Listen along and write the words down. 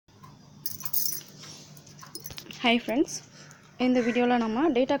Hi friends, இந்த வீடியோவில் நம்ம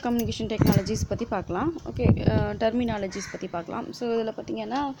டேட்டா கம்யூனிகேஷன் டெக்னாலஜிஸ் பற்றி பார்க்கலாம். ஓகே, டெர்மினாலஜிஸ் பற்றி பார்க்கலாம். ஸோ இதில்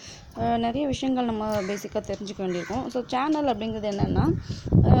பார்த்திங்கன்னா நிறைய விஷயங்கள் நம்ம பேசிக்காக தெரிஞ்சுக்க வேண்டியிருக்கும். ஸோ சேனல் அப்படிங்கிறது என்னென்னா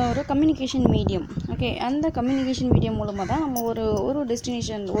ஒரு கம்யூனிகேஷன் மீடியம். ஓகே, அந்த கம்யூனிகேஷன் மீடியம் மூலமாக தான் நம்ம ஒரு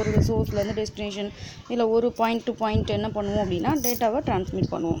டெஸ்டினேஷன், ஒரு சோர்ஸ்லேருந்து டெஸ்டினேஷன் இல்லை ஒரு பாயிண்ட் டு பாயிண்ட் என்ன பண்ணுவோம் அப்படின்னா டேட்டாவை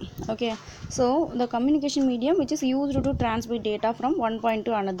ட்ரான்ஸ்மிட் பண்ணுவோம். Okay, so the communication medium which is used to transmit data from one point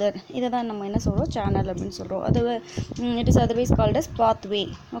to another, இதை தான் நம்ம என்ன சொல்கிறோம், சேனல் அப்படின்னு சொல்கிறோம். அது it is otherwise called as pathway.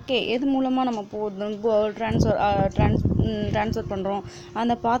 Okay, எது மூலமாக நம்ம ட்ரான்ஸ்ஃபர் பண்ணுறோம்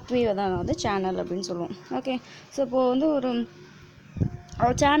அந்த பாத்வே தான் வந்து சேனல் அப்படின்னு சொல்லுவோம். ஓகே, ஸோ இப்போது வந்து ஒரு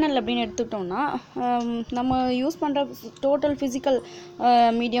சேனல் அப்படின்னு எடுத்துக்கிட்டோம்னா நம்ம யூஸ் பண்ணுற total physical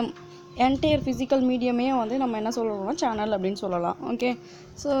medium, entire physical மீடியமே வந்து நம்ம என்ன சொல்லணும்னா சேனல் அப்படின்னு சொல்லலாம். ஓகே,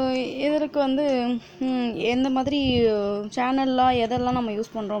 ஸோ இதற்கு வந்து எந்த மாதிரி சேனல்லாம் எதெல்லாம் நம்ம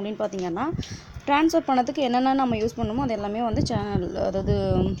யூஸ் பண்ணுறோம் அப்படின்னு பார்த்திங்கன்னா ட்ரான்ஸ்ஃபர் பண்ணதுக்கு என்னென்ன நம்ம யூஸ் பண்ணணுமோ அது எல்லாமே வந்து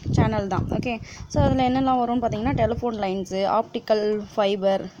சேனல் தான். ஓகே, ஸோ அதில் என்னெல்லாம் வரும்னு பார்த்திங்கன்னா telephone lines, optical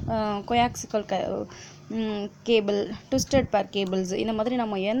fibre, கோயாக்சிக்கல் cable, twisted பேர் கேபிள்ஸு, இந்த மாதிரி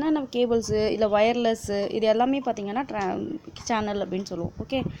நம்ம என்னென்ன கேபிள்ஸு இல்லை ஒயர்லெஸ்ஸு இது எல்லாமே பார்த்திங்கன்னா சேனல் அப்படின்னு சொல்லுவோம்.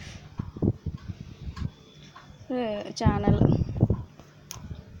 Okay, channel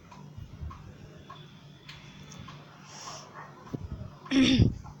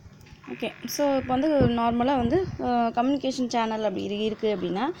okay. ஸோ இப்போ வந்து நார்மலாக வந்து கம்யூனிகேஷன் சேனல் அப்படி இருக்குது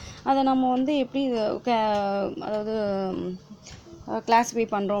அப்படின்னா அதை நம்ம வந்து எப்படி அதாவது கிளாஸிஃபை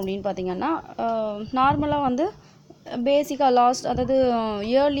பண்ணுறோம் அப்படின்னு பார்த்திங்கன்னா நார்மலாக வந்து பேசிக்காக அதாவது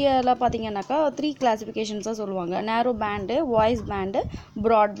இயர்லியரில் பார்த்திங்கன்னாக்கா 3 கிளாஸிஃபிகேஷன்ஸாக சொல்லுவாங்க. நேரோ pant, voice pant,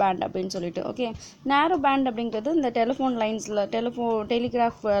 broad pant அப்படின்னு சொல்லிட்டு. ஓகே, நேரோ பேண்ட் அப்படிங்கிறது இந்த டெலிஃபோன் லைன்ஸில்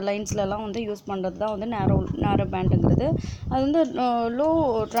டெலிகிராஃப் லைன்ஸ்லலாம் வந்து யூஸ் பண்ணுறது தான் வந்து நேரோ பேண்டுங்கிறது. அது வந்து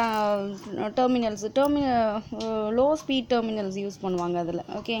லோ ஸ்பீட் டெர்மினல்ஸ் யூஸ் பண்ணுவாங்க அதில்.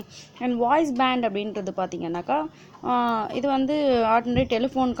 ஓகே, அண்ட் வாய்ஸ் பேண்ட் அப்படின்றது பார்த்திங்கன்னாக்கா இது வந்து ஆர்டினரி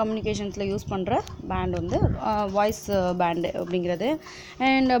டெலிஃபோன் கம்யூனிகேஷன்ஸில் யூஸ் பண்ணுற பேண்ட் வந்து வாய்ஸ் பேண்டு அப்படிங்கிறது.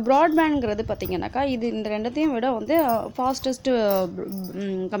 அண்ட் ப்ராட்பேண்ட்ங்கிறது பார்த்திங்கனாக்கா இது இந்த ரெண்டத்தையும் விட வந்து ஃபாஸ்டஸ்ட்டு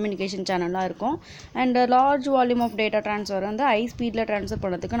கம்யூனிகேஷன் சேனலாக இருக்கும். And large volume of data transfer வந்து ஹை ஸ்பீடில் ட்ரான்ஸ்ஃபர்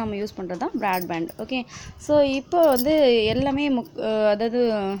பண்ணுறதுக்கு நம்ம யூஸ் பண்ணுறது தான் ப்ராட்பேண்ட். ஓகே, ஸோ இப்போ வந்து எல்லாமே அதாவது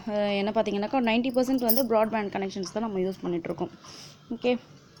என்ன பார்த்திங்கனாக்கா 90% வந்து ப்ராட்பேண்ட் கனெக்ஷன்ஸ் தான் நம்ம யூஸ் பண்ணிகிட்ருக்கோம். Okay,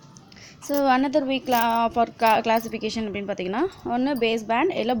 so another way for classification அப்படின்னு பார்த்திங்கன்னா ஒன்று பேஸ்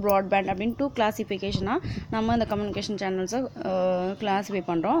பேண்ட் இல்லை ப்ராட் பேண்ட் அப்படின்னு 2 கிளாஸிஃபிகேஷனாக நம்ம இந்த கம்யூனிகேஷன் சேனல்ஸை கிளாஸிஃபை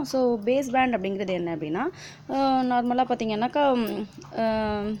பண்ணுறோம். ஸோ பேஸ் பேண்ட் அப்படிங்கிறது என்ன அப்படின்னா நார்மலாக பார்த்திங்கன்னாக்கா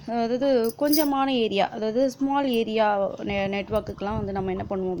அதாவது கொஞ்சமான ஏரியா, அதாவது ஸ்மால் ஏரியா நெட்வொர்க்குக்கெலாம் வந்து நம்ம என்ன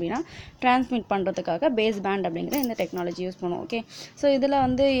பண்ணுவோம் அப்படின்னா ட்ரான்ஸ்மிட் பண்ணுறதுக்காக பேஸ் பேண்ட் அப்படிங்கிற இந்த டெக்னாலஜி யூஸ் பண்ணுவோம். ஓகே, ஸோ இதில்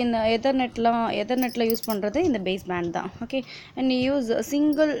வந்து இந்த எதர்நெட்டில் யூஸ் பண்ணுறது இந்த பேஸ் பேண்ட் தான். Okay, and use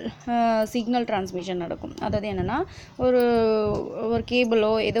single signal transmission நடக்கும். அதாவது என்னென்னா ஒரு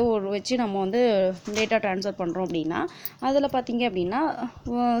கேபிளோ ஏதோ ஒரு வச்சு நம்ம வந்து டேட்டா ட்ரான்ஸ்ஃபர் பண்ணுறோம் அப்படின்னா அதில் பார்த்திங்க அப்படின்னா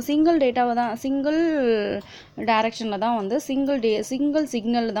சிங்கிள் டைரக்ஷனில் தான் வந்து சிங்கிள்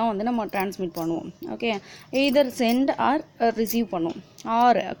சிக்னல் தான் வந்து நம்ம ட்ரான்ஸ்மிட் பண்ணுவோம். Okay, either send R receive பண்ணுவோம்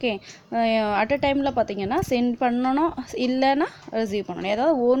ஓகே அட் அ டைமில் பார்த்திங்கன்னா சென்ட் பண்ணணும் இல்லைன்னா ரிசீவ் பண்ணணும்,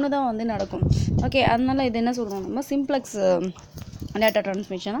 ஏதாவது ஒன்று தான் வந்து நடக்கும். ஓகே, அதனால் இது என்ன சொல்கிறோம், நம்ம சிம்ப்ளெக்ஸ் டேட்டா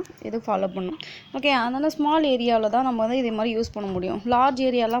ட்ரான்ஸ்மிஷனாக இது ஃபாலோ பண்ணும். ஓகே, அதனால் ஸ்மால் ஏரியாவில் தான் நம்ம வந்து இதே மாதிரி யூஸ் பண்ண முடியும். லார்ஜ்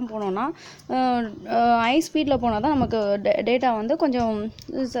ஏரியாலாம் போனோன்னா ஹை ஸ்பீடில் போனால் தான் நமக்கு டேட்டா வந்து கொஞ்சம்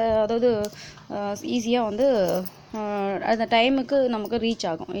அதாவது ஈஸியாக வந்து அந்த டைமுக்கு நமக்கு ரீச்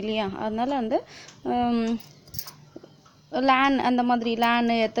ஆகும் இல்லையா. அதனால் வந்து லேன் அந்த மாதிரி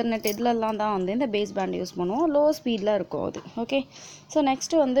எத்தர்நெட் இதிலெல்லாம் தான் வந்து இந்த பேஸ் பேண்ட் யூஸ் பண்ணுவோம். லோ ஸ்பீடில் இருக்கும் அது. ஓகே, ஸோ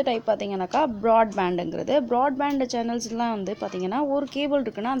நெக்ஸ்ட்டு வந்து டைப் பார்த்திங்கனாக்கா ப்ராட் பேண்டுங்கிறது. ப்ராட் பேண்ட் சேனல்ஸ்லாம் வந்து பார்த்திங்கன்னா ஒரு கேபிள்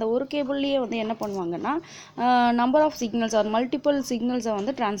இருக்குன்னா அந்த ஒரு கேபிள்லேயே வந்து என்ன பண்ணுவாங்கன்னா number of signals are multiple சிக்னல்ஸை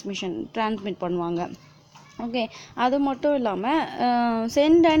வந்து ட்ரான்ஸ்மிட் பண்ணுவாங்க. ஓகே, அது மட்டும் இல்லாமல்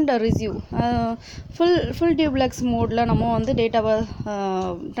send and receive full duplex மோடில் நம்ம வந்து டேட்டாவை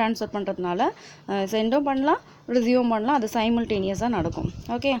ட்ரான்ஸ்ஃபர் பண்ணுறதுனால சென்டும் பண்ணலாம் ரிசீவும் பண்ணலாம், அது சைமல்டேனியஸாக நடக்கும்.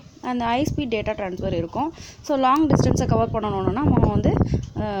 ஓகே, அந்த ஹை ஸ்பீட் டேட்டா ட்ரான்ஸ்ஃபர் இருக்கும். ஸோ லாங் டிஸ்டன்ஸை கவர் பண்ணணுன்னா நம்ம வந்து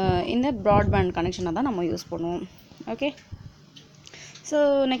இந்த ப்ராட்பேண்ட் கனெக்ஷனை தான் நம்ம யூஸ் பண்ணுவோம். ஓகே, ஸோ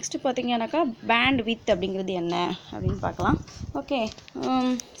நெக்ஸ்ட்டு பார்த்திங்கனாக்கா பேண்ட் வித் அப்படிங்கிறது என்ன அப்படின்னு பார்க்கலாம். ஓகே,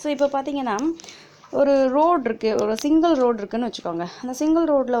 ஸோ இப்போ பார்த்திங்கன்னா ஒரு ரோடு இருக்குது, ஒரு சிங்கிள் ரோடு இருக்குதுன்னு வச்சுக்கோங்க. அந்த சிங்கிள்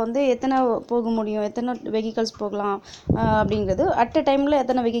ரோட்டில் வந்து எத்தனை போக முடியும், எத்தனை வெஹிக்கல்ஸ் போகலாம் அப்படிங்கிறது அட் அ டைமில்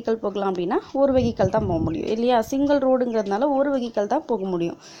எத்தனை வெஹிக்கல் போகலாம் அப்படின்னா ஒரு வெஹிக்கல் தான் போக முடியும் இல்லையா. சிங்கிள் ரோடுங்கிறதுனால ஒரு வெஹிக்கல் தான் போக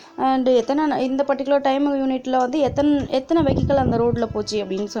முடியும். அண்டு இந்த பர்டிகுலர் டைம் யூனிட்டில் வந்து எத்தனை வெஹிக்கல் அந்த ரோட்டில் போச்சு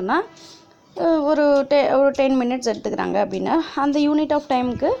அப்படின்னு சொன்னால் ஒரு 10 மினிட்ஸ் எடுத்துக்கிறாங்க அப்படின்னா அந்த யூனிட் ஆஃப்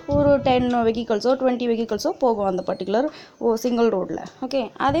டைமுக்கு ஒரு 10 வெஹிக்கல்ஸோ 20 வெஹிக்கல்ஸோ போகும் அந்த பர்டிகுலர் சிங்கிள் ரோட்டில். ஓகே,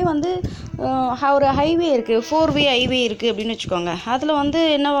 அதே வந்து ஒரு ஹைவே இருக்குது, 4-வே ஹைவே இருக்குது அப்படின்னு வச்சுக்கோங்க. அதில் வந்து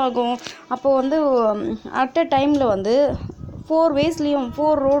என்னவாகும், அப்போது வந்து அட் அ டைமில் வந்து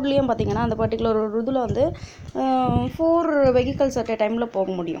 4 ரோட்லேயும் பார்த்திங்கன்னா அந்த பர்டிகுலர் ஒரு இதில் வந்து 4 வெஹிக்கல்ஸ் அட் எ டைமில் போக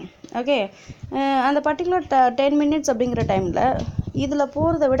முடியும். ஓகே, அந்த பர்டிகுலர் 10 மினிட்ஸ் அப்படிங்கிற டைமில் இதில்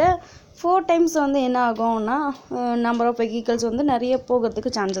போகிறத விட 4 டைம்ஸ் வந்து என்ன ஆகும்னா நம்பர் ஆஃப் வெஹிக்கல்ஸ் வந்து நிறைய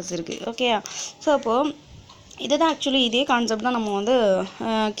போகிறதுக்கு சான்சஸ் இருக்குது. ஓகே, ஸோ அப்போது இதுதான் ஆக்சுவலி இதே கான்செப்ட் தான் நம்ம வந்து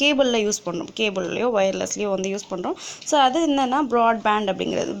கேபிளில் யூஸ் பண்ணுறோம், கேபிள்லையோ ஒயர்லெஸ்லையோ வந்து யூஸ் பண்ணுறோம். ஸோ அது என்னென்னா ப்ராட்பேண்ட்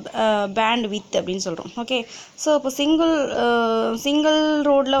அப்படிங்கிறது பேண்ட் வித் அப்படின்னு சொல்கிறோம். ஓகே, ஸோ இப்போ சிங்கிள்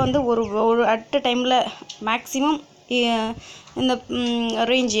ரோடில் வந்து ஒரு அட் அ டைமில் மேக்ஸிமம் இந்த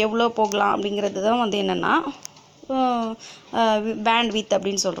ரேஞ்ச் எவ்வளோ போகலாம் அப்படிங்கிறது தான் வந்து என்னென்னா பேண்ட் வித்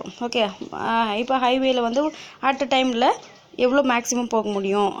அப்படின்னு சொல்கிறோம். ஓகே, இப்போ ஹைவேல வந்து அட் அ டைமில் எவ்வளோ மேக்ஸிமம் போக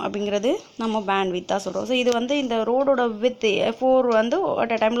முடியும் அப்படிங்கிறது நம்ம பேண்ட் வித்தாக சொல்கிறோம். ஸோ இது வந்து இந்த ரோடோட வித் 4 வந்து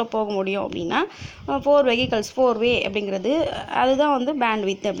அட் அ டைமில் போக முடியும் அப்படின்னா 4 வெஹிக்கல்ஸ் 4-வே அப்படிங்கிறது அதுதான் வந்து பேண்ட்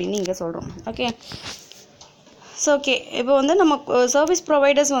வித் அப்படின்னு இங்கே சொல்கிறோம். ஓகே, ஸோ ஓகே, இப்போ வந்து நம்ம சர்வீஸ்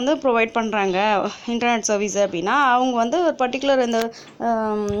ப்ரொவைடர்ஸ் வந்து ப்ரொவைட் பண்ணுறாங்க இன்டர்நெட் சர்வீஸ் அப்படின்னா அவங்க வந்து ஒரு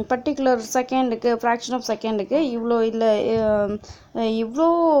பர்டிகுலர் செகண்டுக்கு ஃப்ராக்ஷன் ஆஃப் செகண்டுக்கு இவ்வளோ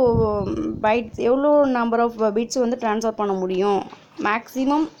பைட்ஸ் எவ்வளோ நம்பர் ஆஃப் பிட்ஸ் வந்து ட்ரான்ஸ்ஃபர் பண்ண முடியும்,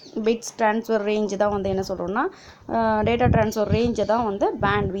 மேக்ஸிமம் பிட்ஸ் ட்ரான்ஸ்ஃபர் ரேஞ்சு தான் வந்து என்ன சொல்கிறோம்னா டேட்டா ட்ரான்ஸ்ஃபர் ரேஞ்சை தான் வந்து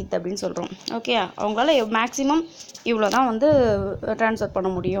பேண்ட் வித் அப்படின்னு சொல்கிறோம். ஓகே, அவங்களால மேக்ஸிமம் இவ்வளோ தான் வந்து ட்ரான்ஸ்ஃபர் பண்ண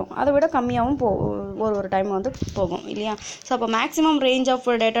முடியும், அதை விட கம்மியாகவும் ஒரு டைம் வந்து போகும் இல்லையா. ஸோ அப்போ மேக்ஸிமம் ரேஞ்ச் ஆஃப்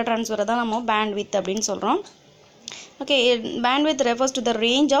டேட்டா ட்ரான்ஸ்ஃபரை தான் நம்ம பேண்ட் வித் அப்படின்னு சொல்கிறோம். Okay, bandwidth refers to the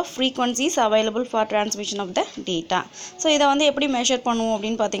range of frequencies available for transmission of the data. So இதை வந்து எப்படி மெஷர் பண்ணுவோம்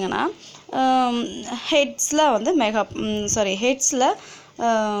அப்படின்னு பார்த்தீங்கன்னா ஹெட்ஸில் வந்து ஹெட்ஸில்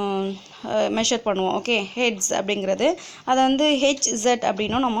மெஷர் பண்ணுவோம். ஓகே, ஹெட்ஸ் அப்படிங்கிறது அதை வந்து ஹெச்இசட்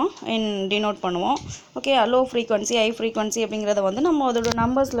அப்படின்னும் நம்ம டினோட் பண்ணுவோம். Okay, low frequency high frequency அப்படிங்கிறத வந்து நம்ம அதோட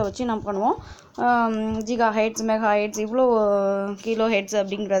நம்பர்ஸில் வச்சு நம்ம பண்ணுவோம். ஜிகா ஹெட்ஸ் மெகா ஹெட்ஸ் இவ்வளோ கிலோ ஹெட்ஸ்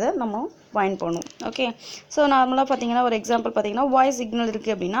அப்படிங்கிறத நம்ம பாயிண்ட் பண்ணுவோம். ஓகே, ஸோ நார்மலாக பார்த்தீங்கன்னா ஒரு எக்ஸாம்பிள் பார்த்தீங்கன்னா வாய்ஸ் சிக்னல்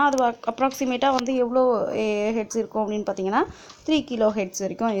இருக்குது அப்படின்னா அது அப்ராக்சிமேட்டாக வந்து எவ்வளோ ஹெட்ஸ் இருக்கும் அப்படின்னு பார்த்தீங்கன்னா 3 கிலோ ஹெட்ஸ்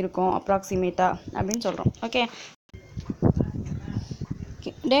வரைக்கும் இருக்கும் அப்ராக்சிமேட்டாக அப்படின்னு சொல்கிறோம். ஓகே,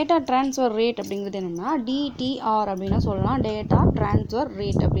 டேட்டா ட்ரான்ஸ்ஃபர் ரேட் அப்படிங்கிறது என்னென்னா டிடிஆர் அப்படின்னு சொல்லலாம், டேட்டா ட்ரான்ஸ்ஃபர்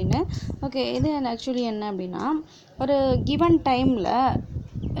ரேட் அப்படின்னு. ஓகே, இது ஆக்சுவலி என்ன அப்படின்னா ஒரு கிவன் டைமில்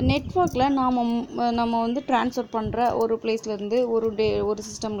நெட்ஒர்க்கில் நம்ம வந்து ட்ரான்ஸ்ஃபர் பண்ணுற ஒரு பிளேஸ்லேருந்து ஒரு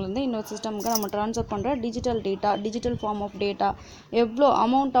சிஸ்டம்லேருந்து இன்னொரு சிஸ்டமுக்கு நம்ம ட்ரான்ஸ்ஃபர் பண்ணுற டிஜிட்டல் ஃபார்ம் ஆஃப் டேட்டா எவ்வளோ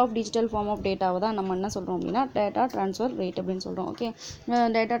amount of digital form of டேட்டாவை தான் நம்ம என்ன சொல்கிறோம் அப்படின்னா டேட்டா ட்ரான்ஸ்ஃபர் ரேட் அப்படின்னு சொல்கிறோம். Okay,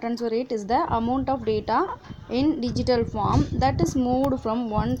 data transfer rate is the amount of data in digital form that is moved from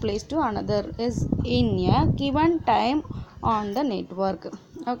one place to another is in a given time on the network.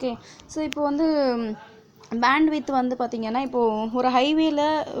 Okay, so இப்போ வந்து bandwidth வந்து பார்த்திங்கன்னா இப்போது ஒரு ஹைவேல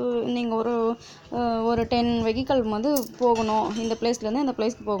நீங்கள் ஒரு 10 vehicle வந்து போகணும், இந்த பிளேஸ்லேருந்து இந்த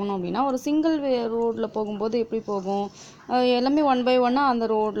பிளேஸ்க்கு போகணும் அப்படின்னா ஒரு சிங்கிள் ரோடில் போகும்போது எப்படி போகும், எல்லாமே 1 by 1 அந்த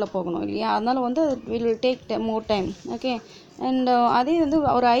ரோடில் போகணும் இல்லையா, அதனால் வந்து will take more time. Okay, and அதே வந்து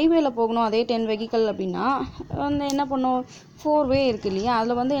ஒரு ஹைவேல போகணும் அதே 10 வெஹிக்கல் அப்படின்னா வந்து என்ன பண்ணும், 4-வே இருக்குது இல்லையா,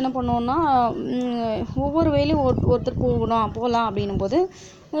 அதில் வந்து என்ன பண்ணுவோன்னா ஒவ்வொரு வேலையும் ஒருத்தர் போகலாம் அப்படின்னும் போது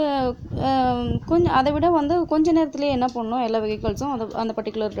கொஞ்சம் அதை விட வந்து கொஞ்ச நேரத்துலேயே என்ன பண்ணணும் எல்லா வெஹிக்கல்ஸும் அந்த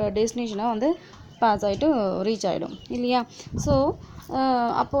பர்டிகுலர் டெஸ்டினேஷனை வந்து பாஸ் ஆகிட்டு ரீச் ஆகிடும் இல்லையா. ஸோ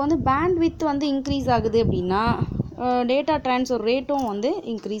அப்போ வந்து பேண்ட்வித் வந்து இன்க்ரீஸ் ஆகுது அப்படின்னா டேட்டா ட்ரான்ஸ்ஃபர் ரேட்டும் வந்து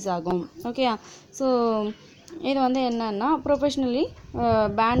இன்க்ரீஸ் ஆகும். ஓகே, ஸோ இது வந்து என்னன்னா professionally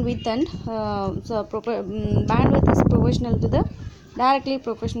bandwidth and bandwidth is professional to the directly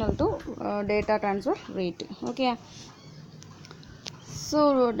professional to data transfer rate. Okay, so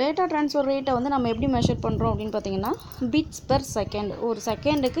data transfer ரேட்டை வந்து நம்ம எப்படி மெஷர் பண்ணுறோம் அப்படின்னு பார்த்தீங்கன்னா பிட்ஸ் பெர் செகண்ட், ஒரு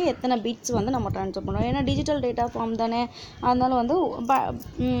செகண்டுக்கு எத்தனை பிட்ஸ் வந்து நம்ம ட்ரான்ஸ்ஃபர் பண்ணுறோம், ஏன்னா டிஜிட்டல் டேட்டா ஃபார்ம் தானே, அதனால் வந்து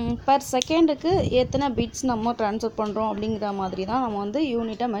பர் செகண்டுக்கு எத்தனை பிட்ஸ் நம்ம ட்ரான்ஸ்ஃபர் பண்ணுறோம் அப்படிங்கிற மாதிரி தான் நம்ம வந்து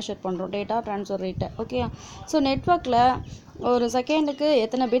யூனிட்டை மெஷர் பண்ணுறோம் டேட்டா ட்ரான்ஸ்ஃபர் ரேட்டை. ஓகே, ஸோ நெட்ஒர்க்கில் ஒரு செகண்டுக்கு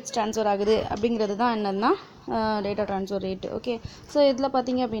எத்தனை பிட்ஸ் ட்ரான்ஸ்ஃபர் ஆகுது அப்படிங்கிறது தான் என்னன்னா data transfer rate. Okay, so இதில்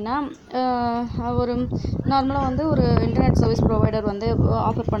பார்த்தீங்க அப்படின்னா ஒரு நார்மலாக வந்து ஒரு இன்டர்நெட் சர்வீஸ் ப்ரொவைடர் வந்து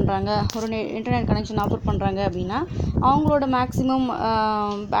ஆஃபர் பண்ணுறாங்க, ஒரு இன்டர்நெட் கனெக்ஷன் ஆஃபர் பண்ணுறாங்க அப்படின்னா அவங்களோட maximum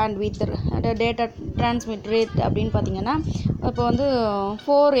bandwidth data transmit rate அப்படின்னு பார்த்தீங்கன்னா இப்போ வந்து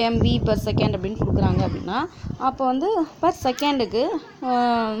 4 MB per second அப்படின்னு கொடுக்குறாங்க அப்படின்னா அப்போ வந்து பர் செகண்டுக்கு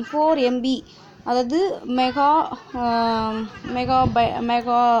 4 MB அதாவது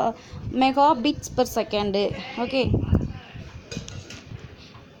mega bits per second. Okay,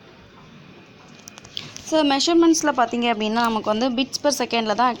 so மெஷர்மெண்ட்ஸில் பார்த்தீங்க அப்படின்னா நமக்கு வந்து பிட்ஸ் பெர்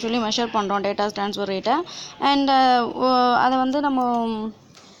செகண்டில் தான் ஆக்சுவலி மெஷர் பண்ணுறோம் டேட்டா ட்ரான்ஸ்ஃபர் ரேட்டை. அண்ட் அதை வந்து நம்ம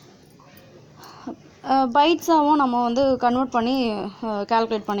பைட்ஸாகவும் நம்ம வந்து கன்வெர்ட் பண்ணி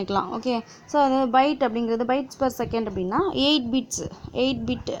கால்குலேட் பண்ணிக்கலாம். ஓகே, ஸோ அது பைட் அப்படிங்கிறது பைட்ஸ் பெர் செகண்ட் அப்படின்னா 8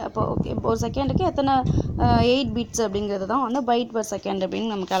 பிட். அப்போ ஓகே, இப்போ ஒரு செகண்டுக்கு எத்தனை 8 பிட்ஸ் அப்படிங்கிறது தான் வந்து பைட் பெர் செகண்ட்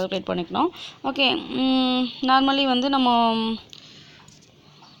அப்படின்னு நம்ம கால்குலேட் பண்ணிக்கணும். ஓகே, நார்மலி வந்து நம்ம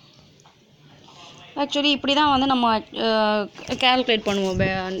ஆக்சுவலி இப்படி தான் வந்து நம்ம கால்குலேட் பண்ணுவோம்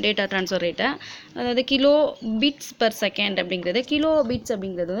டேட்டா ட்ரான்ஸ்ஃபர் ரேட்டை. அதாவது கிலோ பிட்ஸ் பெர் செகண்ட் அப்படிங்கிறது, கிலோ பிட்ஸ்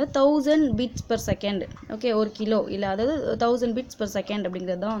அப்படிங்கிறது வந்து 1000 பிட்ஸ் பெர் செகண்ட். ஓகே, ஒரு கிலோ இல்லை, அதாவது 1000 பிட்ஸ் பெர் செகண்ட்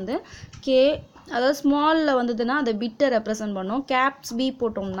அப்படிங்கிறது தான் வந்து கே. அதாவது ஸ்மாலில் வந்ததுன்னா அதை பிட்டை ரெப்ரசன்ட் பண்ணும், கேப்ஸ் பி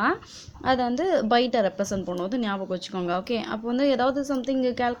போட்டோம்னா அதை வந்து பைட்டை ரெப்ரசன்ட் பண்ணுவது ஞாபகம் வச்சுக்கோங்க. ஓகே, அப்போ வந்து ஏதாவது சம்திங்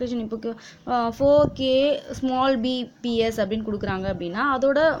கால்குலேஷன் இப்போ 4K ஸ்மால் பிபிஎஸ் அப்படின்னு கொடுக்குறாங்க அப்படின்னா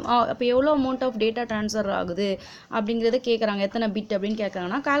அதோட அப்போ எவ்வளோ அமௌண்ட் ஆஃப் டேட்டா ட்ரான்ஸ்ஃபர் ஆகுது அப்படிங்கிறத கேட்குறாங்க, எத்தனை பிட் அப்படின்னு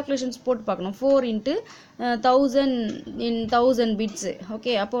கேட்குறாங்கன்னா கால்குலேஷன்ஸ் போட்டு பார்க்கணும். 4 × 1000 × 1000 பிட்ஸு.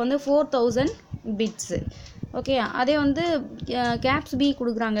 ஓகே, அப்போ வந்து 4000 பிட்ஸு. ஓகே, அதே வந்து கேப்ஸ் பி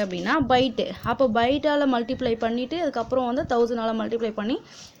கொடுக்குறாங்க அப்படின்னா பைட்டு, அப்போ பைட்டால் மல்டிப்ளை பண்ணிவிட்டு அதுக்கப்புறம் வந்து 1000ஆல் மல்டிப்ளை பண்ணி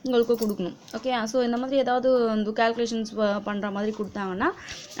உங்களுக்கு கொடுக்கணும். ஓகே, ஸோ இந்த மாதிரி ஏதாவது வந்து கால்குலேஷன்ஸ் பண்ணுற மாதிரி கொடுத்தாங்கன்னா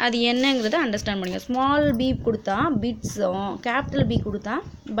அது என்னங்கிறத அண்டர்ஸ்டாண்ட் பண்ணிங்க. ஸ்மால் பி கொடுத்தா பிட்ஸும், கேபிட்டல் பி கொடுத்தா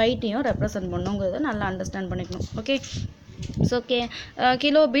பைட்டையும் ரெப்ரசன்ட் பண்ணுங்கிறத நல்லா அண்டர்ஸ்டாண்ட் பண்ணிக்கணும். Okay, so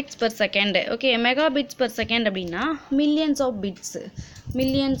kilo bits per second. Okay, mega bits per second அப்படின்னா millions of bits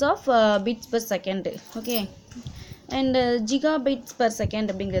per second. Okay, and Zika bits per second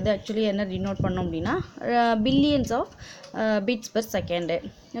அப்படிங்கிறது ஆக்சுவலி என்ன டினோட் பண்ணோம் அப்படின்னா billions of bits per second.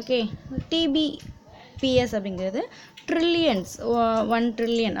 Okay, டிபிபிஎஸ் அப்படிங்கிறது trillions, 1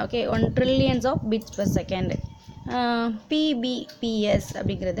 trillion. Okay, 1 trillions of bits per second. BBPS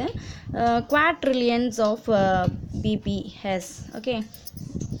அப்படிங்கிறது குவாட்ரில்லியன்ஸ் of PBS. Okay,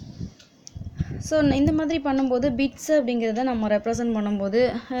 so இந்த மாதிரி பண்ணும்போது bits அப்படிங்கிறத நம்ம ரெப்ரசன்ட் பண்ணும்போது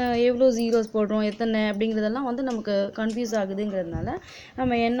எவ்வளோ ஜீரோஸ் போடுறோம், எத்தனை அப்படிங்கிறதெல்லாம் வந்து நமக்கு கன்ஃபியூஸ் ஆகுதுங்கிறதுனால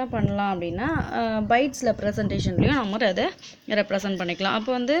நம்ம என்ன பண்ணலாம் அப்படின்னா பைட்ஸில் ப்ரெசன்டேஷன்லேயும் நம்ம அதை ரெப்ரசன்ட் பண்ணிக்கலாம்.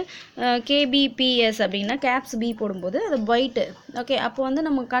 அப்போ வந்து கேபிபிஎஸ் அப்படின்னா கேப்ஸ் பி போடும்போது அது பைட்டு. ஓகே, அப்போ வந்து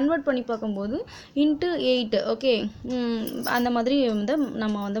நம்ம கன்வெர்ட் பண்ணி பார்க்கும்போது × 8. ஓகே, அந்த மாதிரி வந்து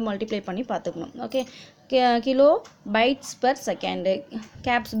நம்ம வந்து மல்டிப்ளை பண்ணி பார்த்துக்கணும். Okay, kilo bytes per second,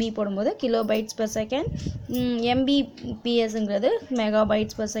 caps B போடும்போது kilo bytes per second. எம்பிபிஎஸ்ங்கிறது mega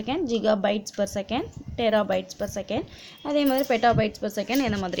bytes per second, Zika bytes per second, டெரா பைட்ஸ் பெர் செகண்ட். அதே மாதிரி பெட்டா பைட்ஸ் பெர் செகண்ட்.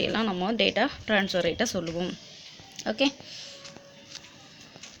 இந்த மாதிரியெல்லாம் நம்ம டேட்டா ட்ரான்ஸ்ஃபர் ரேட்டை சொல்லுவோம். ஓகே,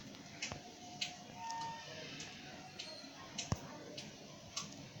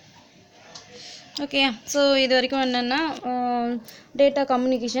 ஓகே, ஸோ இது வரைக்கும் என்னென்னா டேட்டா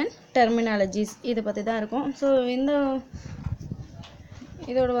கம்யூனிகேஷன் டெர்மினாலஜிஸ் இதை பற்றி தான் இருக்கும். ஸோ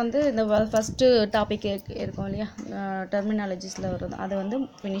இதோட வந்து இந்த ஃபஸ்ட்டு டாபிக் இருக்கும் இல்லையா, டெர்மினாலஜிஸில் வருது, அது வந்து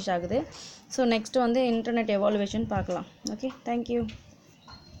ஃபினிஷ் ஆகுது. ஸோ நெக்ஸ்ட்டு வந்து இன்டர்நெட் எவாலுவேஷன் பார்க்கலாம். Okay, thank you.